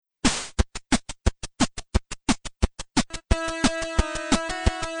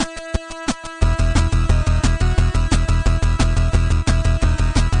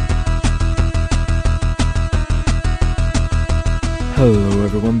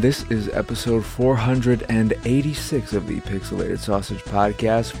and this is episode 486 of the Pixelated Sausage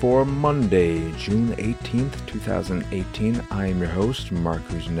Podcast for Monday, June 18th, 2018. I am your host, Mark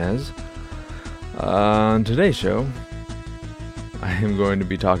Kuznez. On today's show, I am going to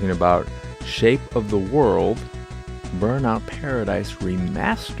be talking about Shape of the World, Burnout Paradise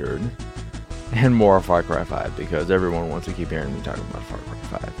Remastered, and more Far Cry 5, because everyone wants to keep hearing me talking about Far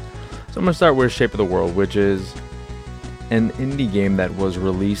Cry 5. So I'm going to start with Shape of the World, which is an indie game that was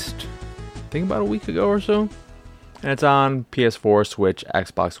released, I think about a week ago or so. And it's on PS4, Switch,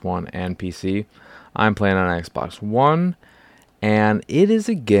 Xbox One, and PC. I'm playing on Xbox One, and it is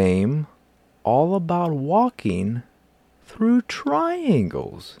a game all about walking through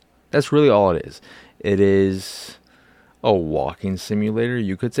triangles. That's really all it is. It is a walking simulator.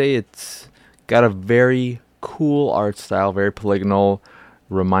 You could say it's got a very cool art style, very polygonal.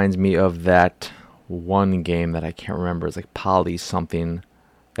 Reminds me of that one game that I can't remember. It's like Poly something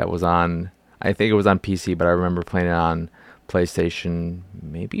that was on, I think it was on PC, but I remember playing it on PlayStation,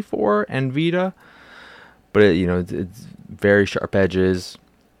 maybe 4 and Vita. But it's very sharp edges,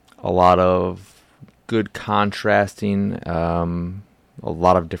 a lot of good contrasting, a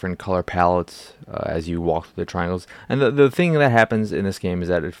lot of different color palettes as you walk through the triangles. And the thing that happens in this game is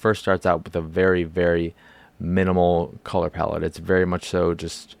that it first starts out with a very, very minimal color palette. It's very much so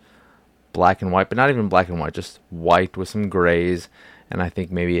just black and white, but not even black and white, just white with some grays, and I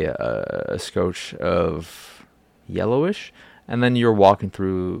think maybe a scotch of yellowish. And then you're walking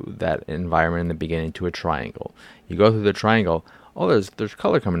through that environment in the beginning to a triangle. You go through the triangle. Oh, there's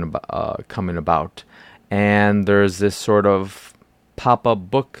color coming about, and there's this sort of pop-up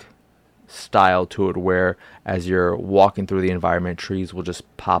book style to it, where as you're walking through the environment, trees will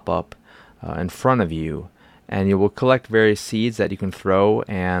just pop up in front of you, and you will collect various seeds that you can throw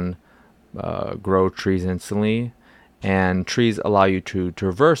and grow trees instantly. And trees allow you to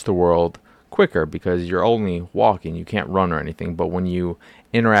traverse the world quicker because you're only walking, you can't run or anything. But when you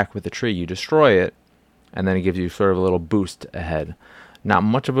interact with the tree, you destroy it, and then it gives you sort of a little boost ahead. Not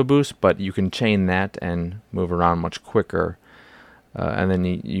much of a boost, but you can chain that and move around much quicker. And then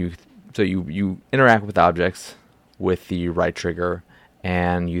you interact with objects with the right trigger,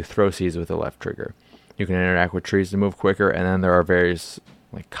 and you throw seeds with the left trigger. You can interact with trees to move quicker, and then there are various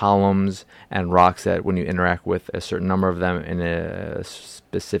columns and rocks that when you interact with a certain number of them in a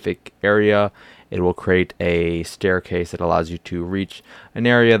specific area, it will create a staircase that allows you to reach an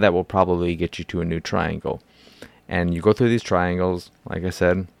area that will probably get you to a new triangle. And you go through these triangles. Like I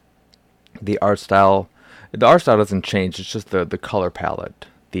said, the art style doesn't change. It's just the color palette.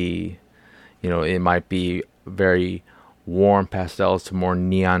 It might be very warm pastels to more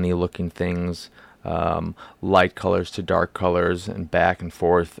neon-y looking things, light colors to dark colors, and back and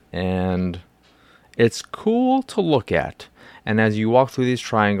forth, and it's cool to look at. And as you walk through these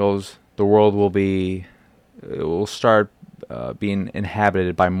triangles, the world will start being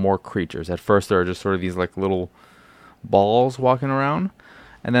inhabited by more creatures. At first there are just sort of these little balls walking around,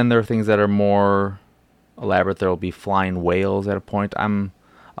 and then there are things that are more elaborate. There will be flying whales at a point. I'm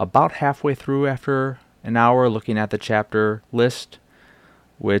about halfway through after an hour looking at the chapter list,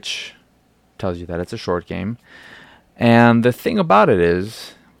 which tells you that it's a short game. And the thing about it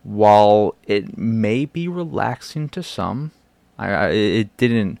is, while it may be relaxing to some, it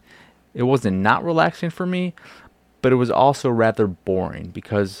wasn't not relaxing for me, but it was also rather boring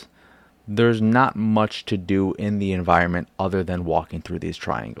because there's not much to do in the environment other than walking through these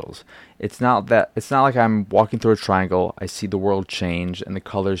triangles. It's not like I'm walking through a triangle, I see the world change and the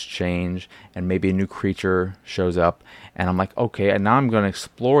colors change and maybe a new creature shows up and I'm like, okay, and now I'm going to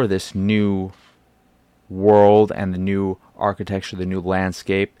explore this new world and the new architecture, the new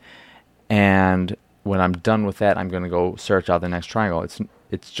landscape, and when I'm done with that, I'm going to go search out the next triangle.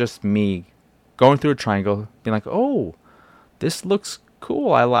 It's just me going through a triangle, being like, oh, this looks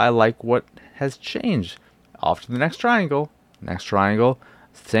cool. I like what has changed. Off to the next triangle. Next triangle,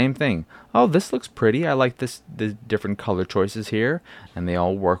 same thing. Oh, this looks pretty. I like the different color choices here, and they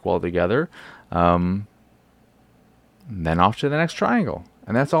all work well together. Then off to the next triangle,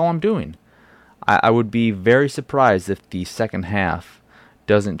 and that's all I'm doing. I would be very surprised if the second half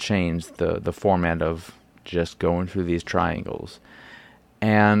doesn't change the format of just going through these triangles.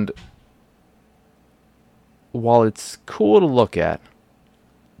 And while it's cool to look at,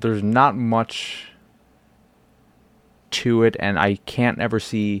 there's not much to it, and I can't ever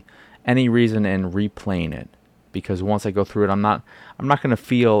see any reason in replaying it, because once I go through it, I'm not going to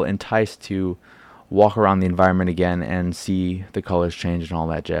feel enticed to walk around the environment again and see the colors change and all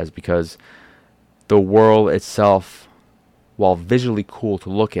that jazz, because the world itself, while visually cool to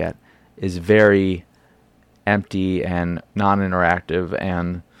look at, is very empty and non-interactive,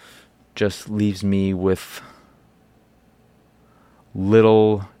 and just leaves me with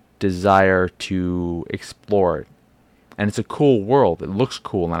little desire to explore it. And it's a cool world. It looks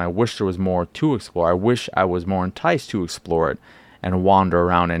cool, and I wish there was more to explore. I wish I was more enticed to explore it and wander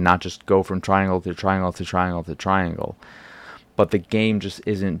around and not just go from triangle to triangle to triangle to triangle. But the game just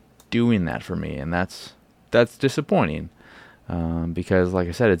isn't doing that for me, and that's disappointing. Because, like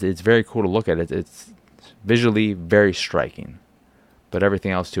I said, it's very cool to look at. It's visually very striking, but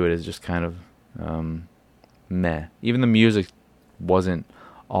everything else to it is just kind of meh. Even the music wasn't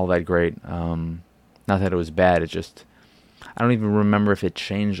all that great. Not that it was bad. It just, I don't even remember if it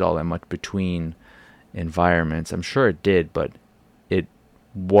changed all that much between environments. I'm sure it did, but it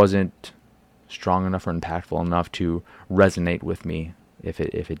wasn't strong enough or impactful enough to resonate with me if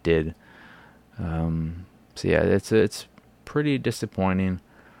it did. So yeah, it's pretty disappointing.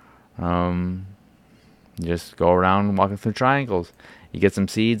 You just go around walking through triangles. You get some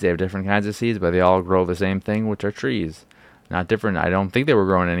seeds. They have different kinds of seeds, but they all grow the same thing, which are trees. Not different. I don't think they were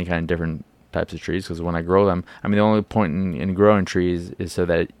growing any kind of different types of trees, because when I grow them, I mean, the only point in growing trees is so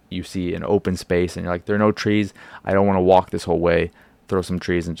that you see an open space and you're like, there are no trees. I don't want to walk this whole way. Throw some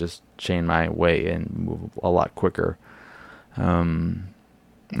trees and just chain my way and move a lot quicker. And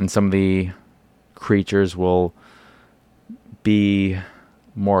some of the creatures will be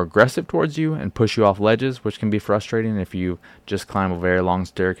more aggressive towards you and push you off ledges, which can be frustrating if you just climb a very long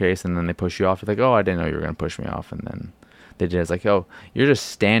staircase and then they push you off. You're like, oh, I didn't know you were going to push me off. And then they did. It's like, oh, you're just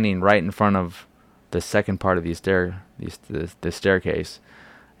standing right in front of the second part of the staircase,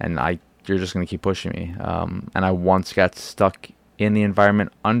 and you're just going to keep pushing me. And I once got stuck in the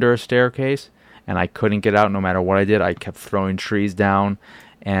environment under a staircase, and I couldn't get out no matter what I did. I kept throwing trees down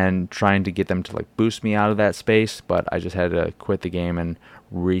and trying to get them to like boost me out of that space, but I just had to quit the game and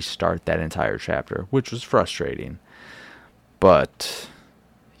restart that entire chapter, which was frustrating. But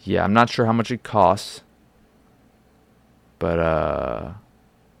yeah, I'm not sure how much it costs, but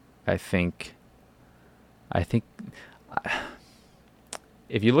I think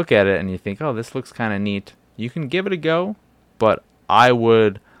if you look at it and you think, oh, this looks kind of neat, you can give it a go, but I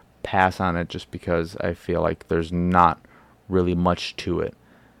would pass on it just because I feel like there's not really much to it.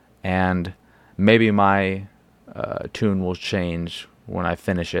 And maybe my tune will change when I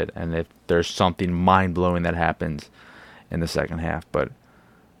finish it, and if there's something mind-blowing that happens in the second half. But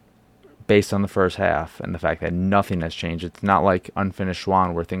based on the first half and the fact that nothing has changed, it's not like Unfinished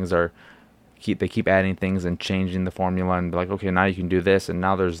Swan where things are they keep adding things and changing the formula and be like, okay, now you can do this, and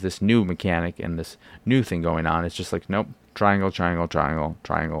now there's this new mechanic and this new thing going on. It's just like, nope, triangle, triangle, triangle,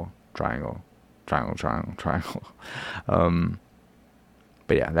 triangle, triangle, triangle, triangle, triangle.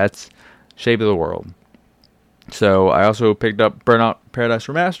 But yeah, that's Shape of the World. So I also picked up Burnout Paradise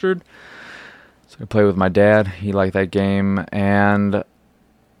Remastered. So I played with my dad. He liked that game. And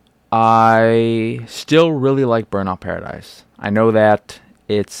I still really like Burnout Paradise. I know that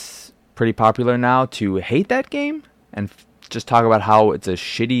it's pretty popular now to hate that game and just talk about how it's a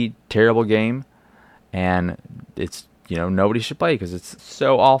shitty, terrible game. And it's, nobody should play because it's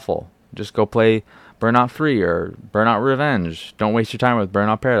so awful. Just go play Burnout 3 or Burnout Revenge. Don't waste your time with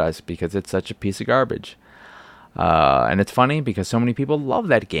Burnout Paradise because it's such a piece of garbage. And it's funny because so many people love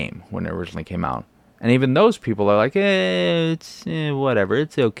that game when it originally came out. And even those people are like, it's whatever.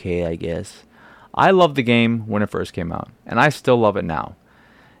 It's okay, I guess. I loved the game when it first came out, and I still love it now.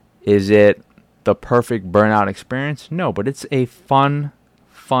 Is it the perfect Burnout experience? No, but it's a fun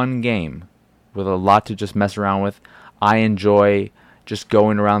game with a lot to just mess around with. I enjoy just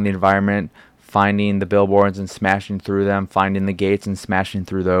going around the environment, finding the billboards and smashing through them, finding the gates and smashing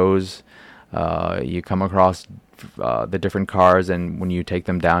through those. You come across the different cars, and when you take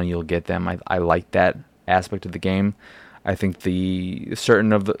them down, you'll get them. I like that aspect of the game. I think the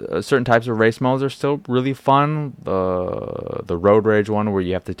certain types of race modes are still really fun. The road rage one where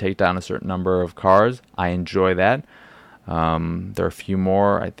you have to take down a certain number of cars, I enjoy that. There are a few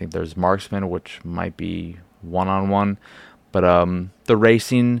more. I think there's Marksman, which might be one-on-one, but the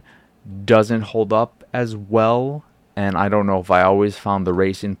racing doesn't hold up as well, and I don't know if I always found the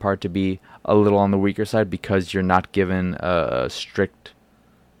racing part to be a little on the weaker side because you're not given a strict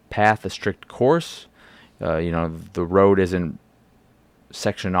path, a strict course. The road isn't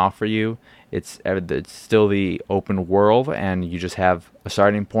sectioned off for you. It's still the open world, and you just have a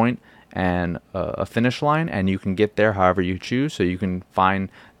starting point and a finish line, and you can get there however you choose. So you can find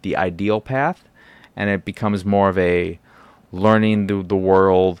the ideal path, and it becomes more of a learning the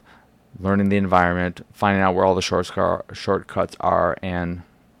world, learning the environment, finding out where all the shortcuts are, and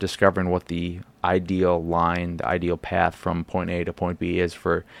discovering what the ideal line, the ideal path from point A to point B is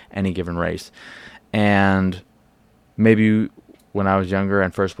for any given race. And maybe when I was younger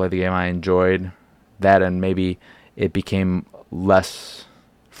and first played the game, I enjoyed that, and maybe it became less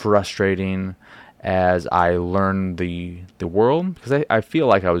frustrating as I learned the world, because I feel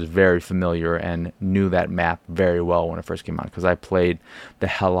like I was very familiar and knew that map very well when it first came out, because I played the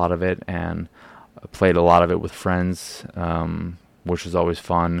hell out of it and played a lot of it with friends, which was always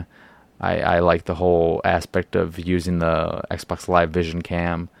fun. I like the whole aspect of using the Xbox Live Vision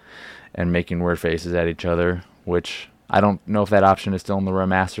cam and making weird faces at each other, which I don't know if that option is still in the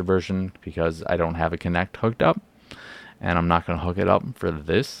remastered version because I don't have a Kinect hooked up, and I'm not going to hook it up for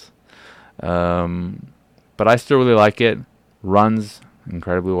this. But I still really like it. Runs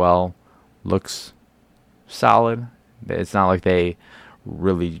incredibly well. Looks solid. It's not like they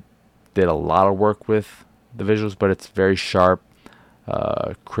really did a lot of work with the visuals, but it's very sharp,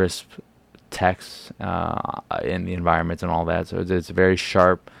 crisp text in the environments and all that. So it's a very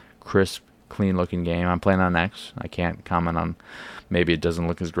sharp, crisp, clean-looking game. I'm playing on X. I can't comment on, maybe it doesn't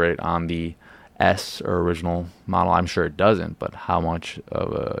look as great on the S or original model. I'm sure it doesn't, but how much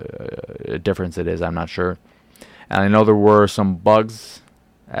of a difference it is, I'm not sure. And I know there were some bugs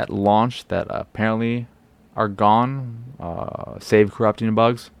at launch that apparently are gone, save corrupting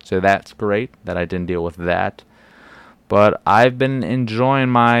bugs, so that's great that I didn't deal with that. But I've been enjoying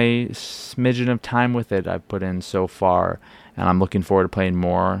my smidgen of time with it I've put in so far, and I'm looking forward to playing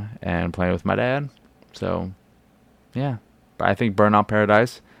more and playing with my dad. So, yeah. But I think Burnout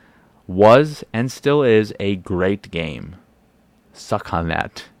Paradise was and still is a great game. Suck on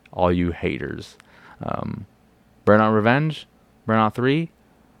that, all you haters. Burnout Revenge, Burnout 3,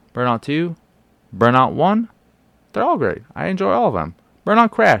 Burnout 2, Burnout 1, they're all great. I enjoy all of them.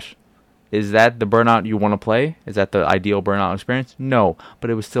 Burnout Crash, is that the Burnout you want to play? Is that the ideal Burnout experience? No, but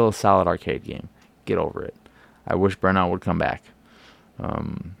it was still a solid arcade game. Get over it. I wish Burnout would come back.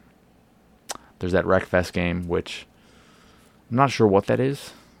 There's that Wreckfest game, which I'm not sure what that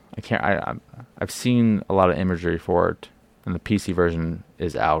is. I've seen a lot of imagery for it, and the PC version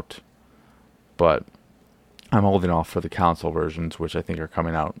is out, but I'm holding off for the console versions, which I think are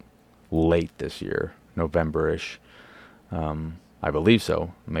coming out late this year, November-ish. I believe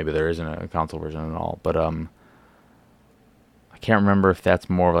so. Maybe there isn't a console version at all, but I can't remember if that's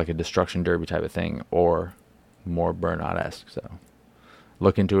more of like a Destruction Derby type of thing or more Burnout-esque. So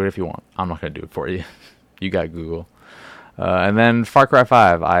look into it if you want. I'm not going to do it for you. You got Google. And then Far Cry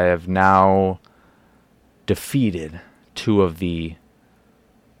 5. I have now defeated 2 of the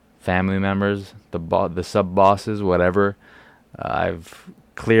family members, the sub-bosses, whatever. I've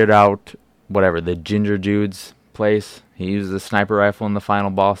cleared out, the Ginger Dude's place. He used a sniper rifle in the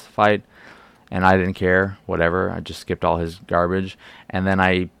final boss fight, and I didn't care, whatever. I just skipped all his garbage. And then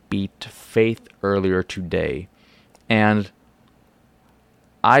I beat Faith earlier today. And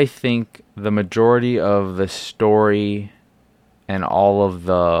I think the majority of the story and all of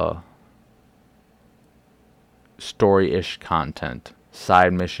the story-ish content,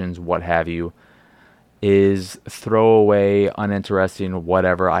 side missions, what have you, is throwaway, uninteresting,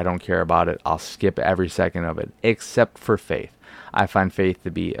 whatever. I don't care about it. I'll skip every second of it, except for Faith. I find Faith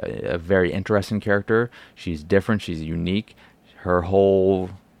to be a very interesting character. She's different. She's unique. Her whole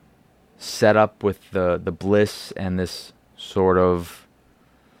setup with the bliss and this sort of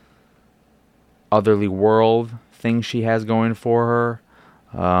otherly world thing she has going for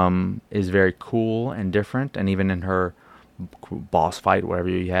her is very cool and different. And even in her boss fight, whatever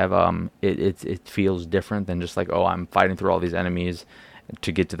you have, it feels different than just like, oh, I'm fighting through all these enemies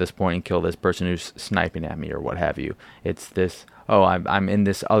to get to this point and kill this person who's sniping at me or what have you. It's this, oh, I'm in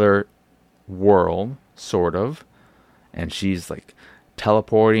this other world, sort of, and she's like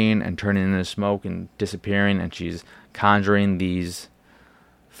teleporting and turning into smoke and disappearing, and she's conjuring these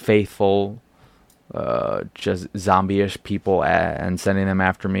faithful just zombie-ish people and sending them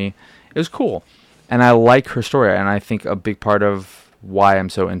after me. It was cool. And I like her story, and I think a big part of why I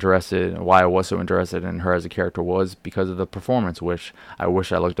was so interested in her as a character was because of the performance, which I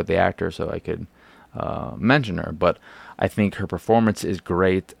wish I looked at the actor so I could mention her. But I think her performance is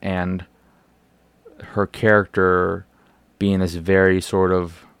great, and her character being this very sort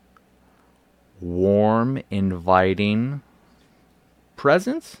of warm, inviting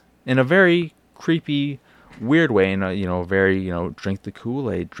presence in a very creepy, weird way, in a very, drink the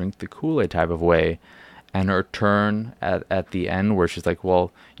Kool-Aid type of way. And her turn at the end where she's like,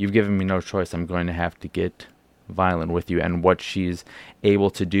 well, you've given me no choice, I'm going to have to get violent with you, and what she's able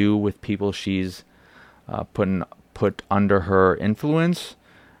to do with people she's put under her influence,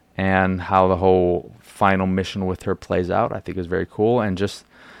 and how the whole final mission with her plays out, I think is very cool. And just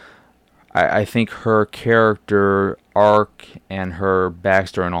I think her character arc and her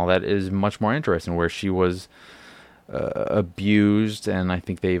backstory and all that is much more interesting, where she was abused, and I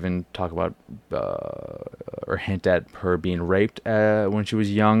think they even talk about or hint at her being raped when she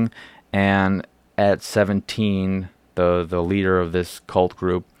was young. And at 17, the leader of this cult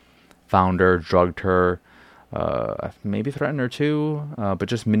group found her, drugged her, maybe threatened her too, but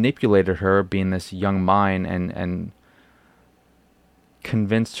just manipulated her, being this young mind, and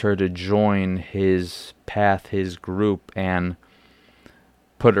convinced her to join his path, his group, and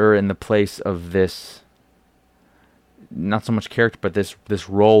put her in the place of this, not so much character, but this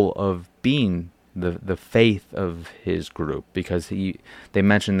role of being the faith of his group, because they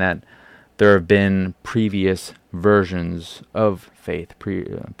mentioned that there have been previous versions of faith,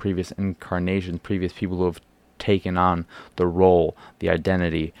 previous incarnations, previous people who have taken on the role, the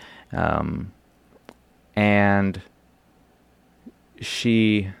identity, and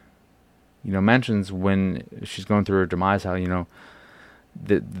she, mentions when she's going through her demise how,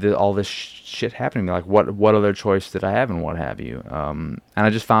 all this shit happening to me, like what other choice did I have and what have you, and I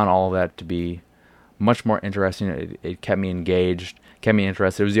just found all of that to be much more interesting. It kept me engaged, kept me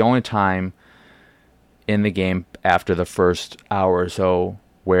interested. It was the only time in the game after the first hour or so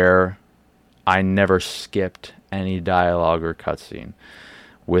where I never skipped any dialogue or cutscene.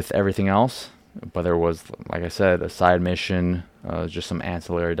 With everything else, but there was, like I said, a side mission, just some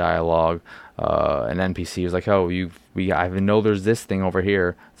ancillary dialogue. An NPC was like, "Oh, I even know there's this thing over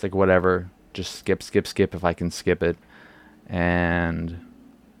here." It's like, whatever, just skip if I can skip it. And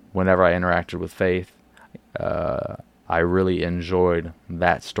whenever I interacted with Faith, I really enjoyed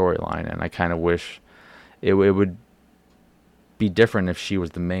that storyline, and I kind of wish it would be different if she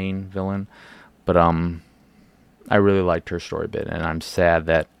was the main villain. But I really liked her story bit, and I'm sad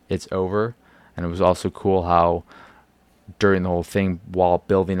that it's over. And it was also cool how during the whole thing, while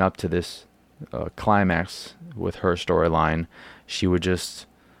building up to this climax with her storyline, she would just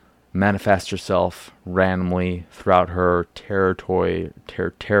manifest herself randomly throughout her territory,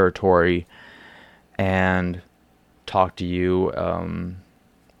 and talk to you.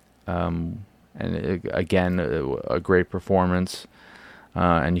 And again, a great performance.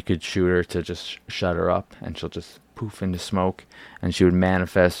 And you could shoot her to just shut her up, and she'll just poof into smoke, and she would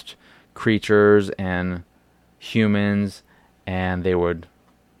manifest creatures and humans, and they would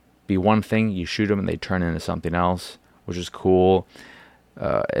be one thing. You shoot them and they turn into something else, which is cool.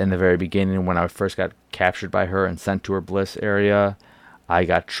 In the very beginning, when I first got captured by her and sent to her bliss area, I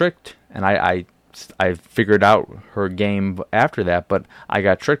got tricked, and I figured out her game after that, but I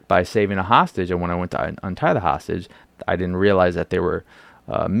got tricked by saving a hostage, and when I went to untie the hostage, I didn't realize that they were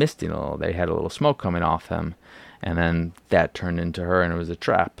misting a little. They had a little smoke coming off them, and then that turned into her, and it was a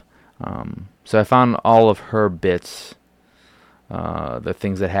trap. So I found all of her bits, the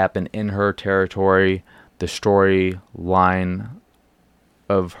things that happen in her territory, the storyline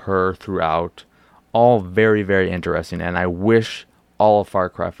of her throughout, all very, very interesting. And I wish all of Far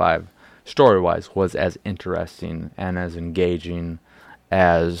Cry 5, story-wise, was as interesting and as engaging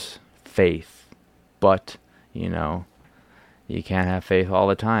as Faith. But, you can't have faith all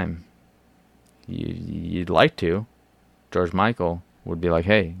the time. You'd like to. George Michael would be like,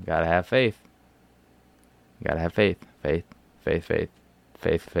 "Hey, gotta have faith. You gotta have faith. Faith.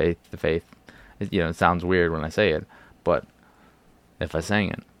 It sounds weird when I say it, but if I sang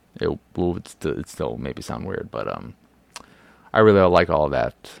it, it would still maybe sound weird. But I really like all of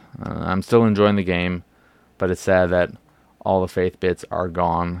that. I'm still enjoying the game, but it's sad that all the faith bits are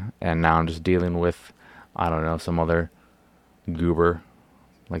gone, and now I'm just dealing with, I don't know, some other goober,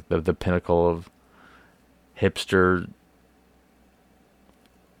 like the pinnacle of hipster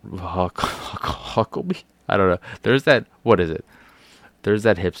Huckleberry. I don't know. There's that. What is it? There's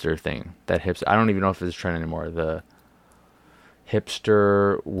that hipster thing. That hipster. I don't even know if it's a trend anymore. The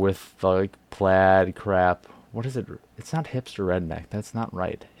hipster with like plaid crap. What is it? It's not hipster redneck. That's not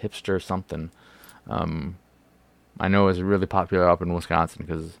right. Hipster something. I know it's really popular up in Wisconsin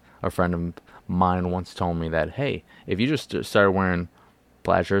because a friend of mine once told me that, hey, if you just started wearing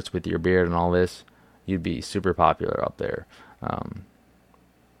plaid shirts with your beard and all this, you'd be super popular up there. I'm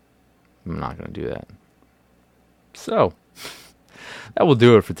not going to do that. So, that will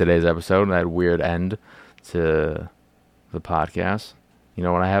do it for today's episode, that weird end to the podcast. You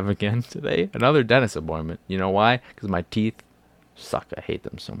know what I have again today? Another dentist appointment. You know why? Because my teeth suck. I hate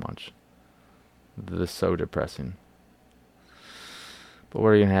them so much. They're so depressing. But what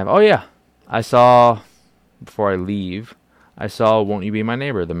are you going to have? Oh, yeah. I saw, before I leave, Won't You Be My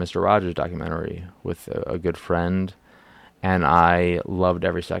Neighbor, the Mr. Rogers documentary with a good friend, and I loved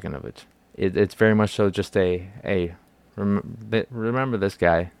every second of it. It's very much so just remember this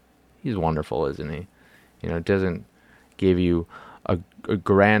guy. He's wonderful, isn't he? It doesn't give you a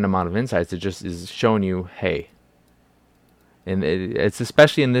grand amount of insights. It just is showing you, hey, And it's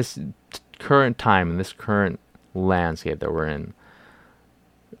especially in this current time, in this current landscape that we're in,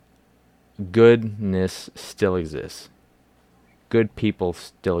 goodness still exists. Good people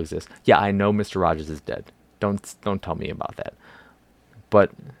still exist. Yeah, I know Mr. Rogers is dead. Don't tell me about that.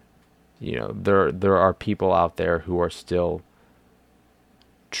 But there are people out there who are still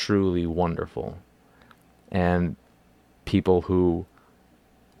truly wonderful, and people who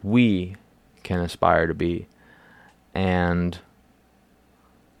we can aspire to be. And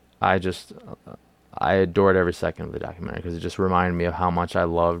I adored every second of the documentary because it just reminded me of how much I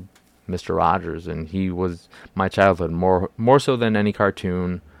loved Mr. Rogers, and he was my childhood, more so than any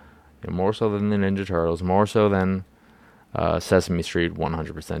cartoon, more so than the Ninja Turtles, more so than Sesame Street.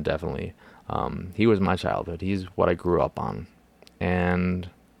 100% definitely. He was my childhood. He's what I grew up on, and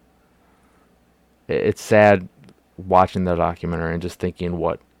it's sad watching the documentary and just thinking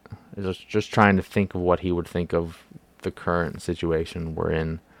just trying to think of what he would think of the current situation we're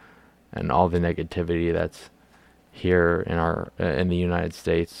in, and all the negativity that's here in the United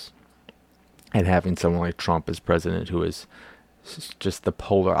States, and having someone like Trump as president, who is just the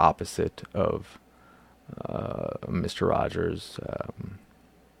polar opposite of Mr. Rogers.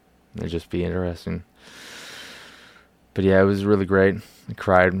 It'd just be interesting. But yeah, it was really great. I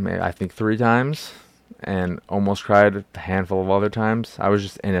cried, I think, 3 times, and almost cried a handful of other times. I was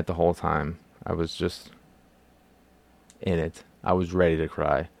just in it the whole time. I was just in it. I was ready to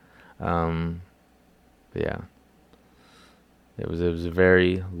cry. But yeah, it was a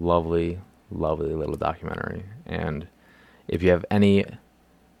very lovely little documentary. And if you have any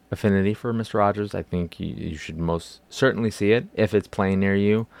affinity for Mr. Rogers, I think you should most certainly see it if it's playing near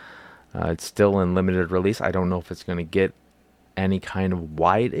you. It's still in limited release. I don't know if it's going to get any kind of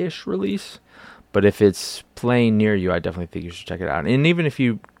wide-ish release, but if it's playing near you, I definitely think you should check it out. And even if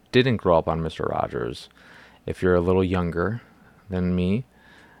you didn't grow up on Mr. Rogers, if you're a little younger than me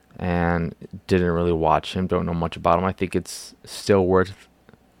and didn't really watch him, don't know much about him, I think it's still worth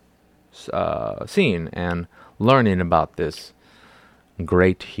seeing and learning about this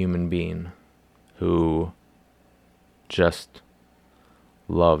great human being who just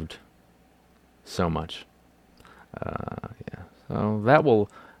loved so much. So that will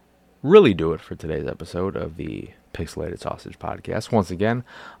really do it for today's episode of the Pixelated Sausage Podcast. Once again,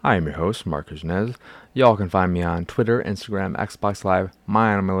 I am your host, Marcus Nez. Y'all can find me on Twitter, Instagram, Xbox Live,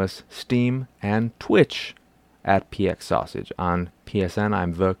 MyAnimalist, Steam, and Twitch at PX Sausage. On PSN,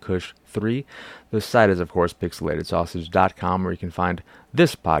 I'm the Kush3. The site is, of course, pixelatedsausage.com, where you can find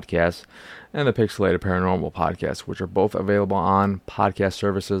this podcast and the Pixelated Paranormal Podcast, which are both available on podcast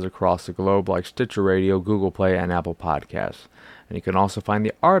services across the globe like Stitcher Radio, Google Play, and Apple Podcasts. And you can also find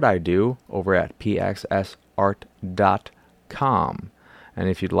the art I do over at pxsart.com. And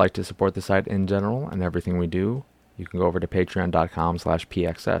if you'd like to support the site in general and everything we do, you can go over to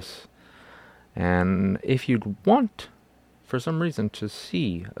patreon.com/pxs. And if you'd want, for some reason, to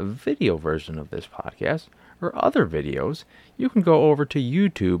see a video version of this podcast or other videos, you can go over to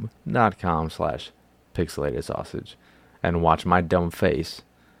youtube.com/pixelatedsausage and watch my dumb face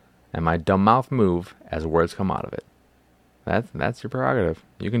and my dumb mouth move as words come out of it. That's your prerogative.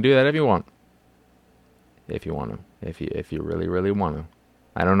 You can do that if you want. If you want to. If you really, really want to.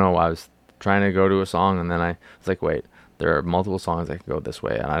 I don't know. I was trying to go to a song, and then I was like, wait, there are multiple songs that can go this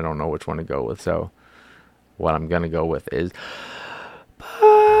way, and I don't know which one to go with. So what I'm going to go with is... Bye.